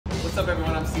up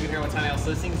everyone, I'm Steven here with Tiny House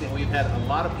Listings, and we've had a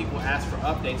lot of people ask for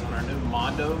updates on our new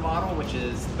Mondo model, which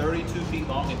is 32 feet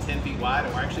long and 10 feet wide,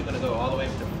 and we're actually going to go all the way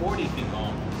up to 40 feet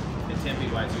long and 10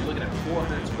 feet wide. So you're looking at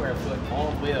 400 square foot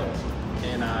all wheels.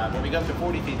 And when we go up to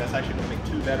 40 feet, that's actually going to make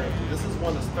 2 bedrooms. This is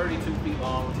one that's 32 feet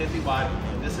long, 10 feet wide,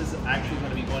 and this is actually going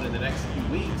to be going in the next few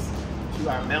weeks to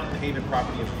our Mountain Haven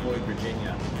property in Floyd,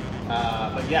 Virginia.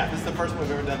 But yeah, this is the first one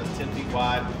we've ever done that's 10 feet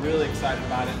wide. Really excited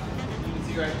about it. You can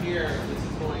see right here, this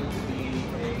is going to be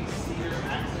a cedar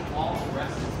accent wall. The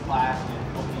rest is flat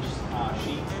and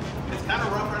sheet. It's kind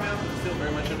of rough right now, but it's still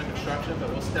very much under construction, but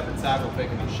we'll step inside real quick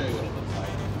and I'll show you what it looks like.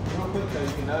 Real quick though,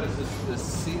 you can notice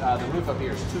the roof up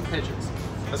here is 2 pitches.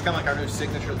 That's kind of like our new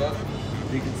signature look.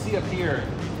 You can see up here,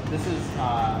 this is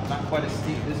not quite as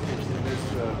steep this pitch than it is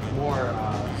to a more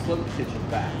sloped pitch in the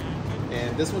back.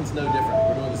 And this one's no different.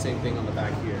 We're doing the same thing on the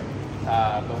back here.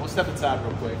 But we'll step inside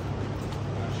real quick.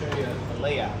 I'll show you the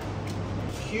layout.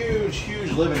 Huge,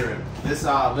 huge living room. This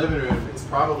living room is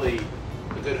probably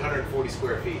a good 140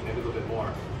 square feet, maybe a little bit more.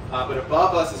 But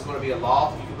above us is going to be a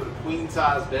loft. You can put a queen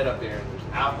size bed up there. And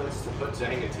there's outlets to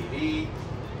hang a TV.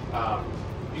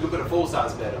 You can put a full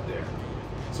size bed up there.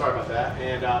 Sorry about that.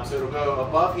 And so it'll go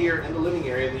above here in the living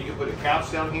area. And then you can put a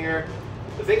couch down here.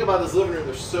 The thing about this living room,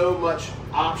 there's so much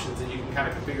options that you can kind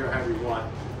of configure however you want.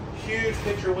 Huge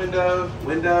picture window,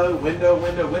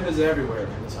 windows everywhere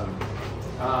in this home.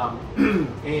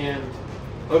 And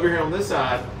over here on this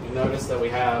side, you notice that we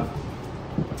have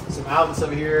some outlets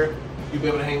over here. You'll be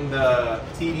able to hang the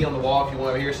TV on the wall if you want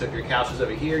over here. So if your couch is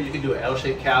over here, you can do an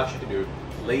L-shaped couch. You can do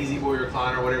lazy boy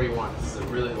recliner, whatever you want. This is a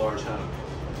really large home.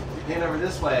 If you pan over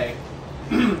this way,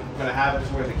 we're going to have it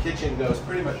where the kitchen goes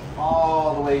pretty much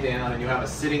all the way down, and you have a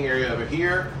sitting area over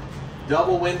here.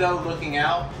 Double window looking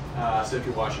out. So if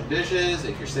you're washing dishes,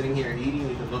 if you're sitting here eating,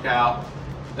 you can look out.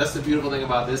 That's the beautiful thing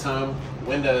about this home.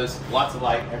 Windows, lots of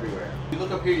light everywhere. If you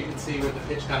look up here, you can see where the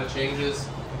pitch kind of changes.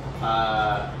 It's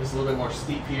a little bit more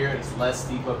steep here, and it's less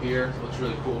steep up here. So it looks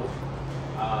really cool.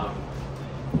 And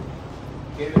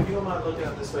if you don't mind looking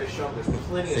up this way, Sean, there's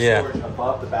plenty of storage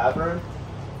above the bathroom.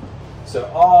 So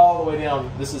all the way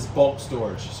down, this is bulk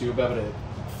storage. So you'll be able to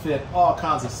fit all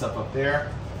kinds of stuff up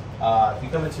there. If you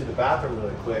come into the bathroom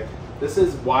really quick, this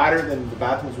is wider than the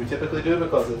bathrooms we typically do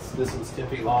because this one's 10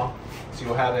 feet long. So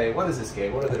you'll have a, what is this,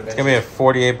 Gabe? What are the dimensions? It's going to be a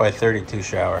 48 by 32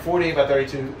 shower. 48 by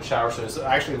 32 shower, so it's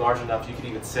actually large enough you can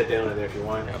even sit down in there if you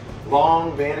want. Yep.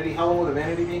 Long vanity. How long would a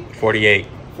vanity be? 48.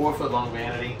 4 foot long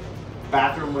vanity.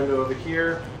 Bathroom window over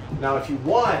here. Now if you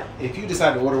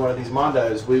decide to order one of these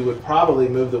Mondos, we would probably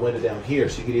move the window down here.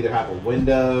 So you could either have a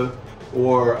window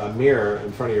or a mirror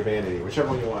in front of your vanity, whichever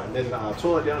one you want. And then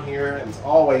toilet down here, and as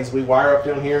always, we wire up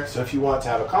down here. So if you want to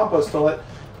have a compost toilet,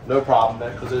 no problem,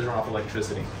 because those run off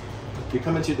electricity. If you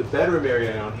come into the bedroom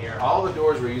area down here, all the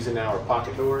doors we're using now are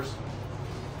pocket doors.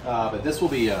 But this will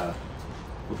be, will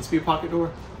this be a pocket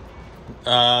door?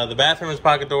 The bathroom is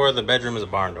pocket door, the bedroom is a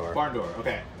barn door. Barn door,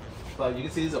 okay. But you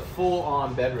can see there's a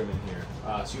full-on bedroom in here.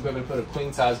 So you'll be able to put a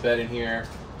queen-size bed in here.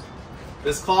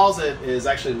 This closet is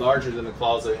actually larger than the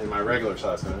closet in my regular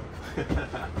size home.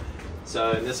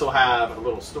 So, and this will have a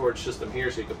little storage system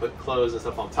here, so you can put clothes and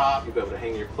stuff on top. You'll be able to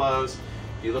hang your clothes.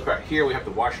 If you look right here, we have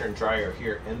the washer and dryer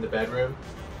here in the bedroom.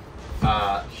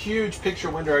 Huge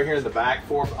picture window right here in the back,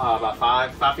 about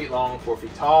 5 feet long, 4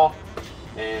 feet tall.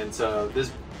 And so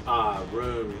this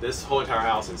room, this whole entire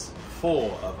house is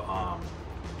full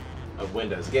of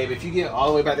windows. Gabe, if you get all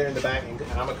the way back there in the back, and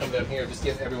I'm gonna come down here, just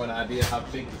give everyone an idea how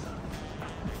big this is.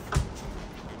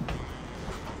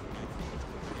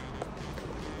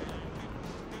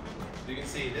 You can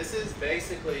see this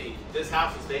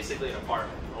house is basically an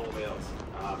apartment on wheels.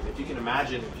 If you can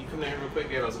imagine, if you come down here real quick,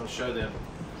 Gabe, I was going to show them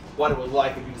what it would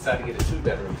like if you decide to get a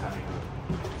 2-bedroom tiny home.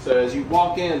 So as you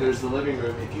walk in, there's the living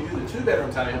room. If you do the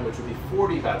 2-bedroom tiny home, which would be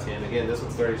 40 by 10, again, this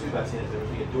one's 32 by 10, there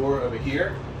would be a door over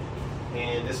here,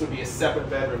 and this would be a separate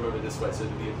bedroom over this way, so it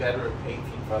would be a bedroom 8 feet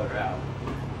further out.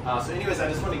 So anyways, I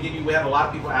just want to give you, we have a lot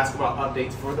of people ask about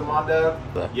updates for the Mondo.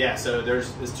 Yeah, so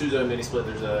there's 2-zone mini split.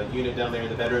 There's a unit down there in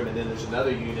the bedroom, and then there's another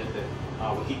unit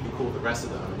that will heat and cool the rest of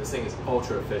them. And this thing is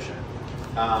ultra efficient.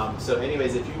 So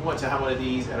anyways, if you want to have one of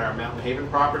these at our Mountain Haven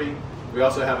property, we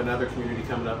also have another community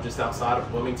coming up just outside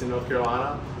of Wilmington, North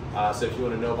Carolina. So if you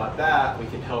want to know about that, we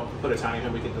can help put a tiny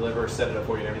home, we can deliver, set it up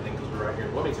for you and everything, because we're right here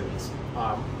in Wilmington. It's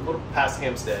a little past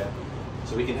Hampstead.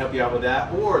 So we can help you out with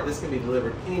that, or this can be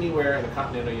delivered anywhere in the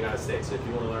continental United States. So if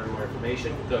you want to learn more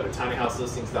information, go to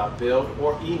tinyhouselistings.build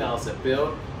or email us at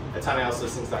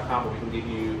build@tinyhouselistings.com, where we can give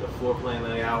you the floor plan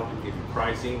layout, we can give you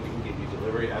pricing, we can give you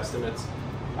delivery estimates.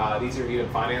 These are even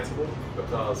financeable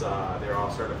because they're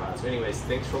all certified. So anyways,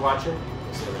 thanks for watching.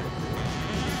 We'll see you later.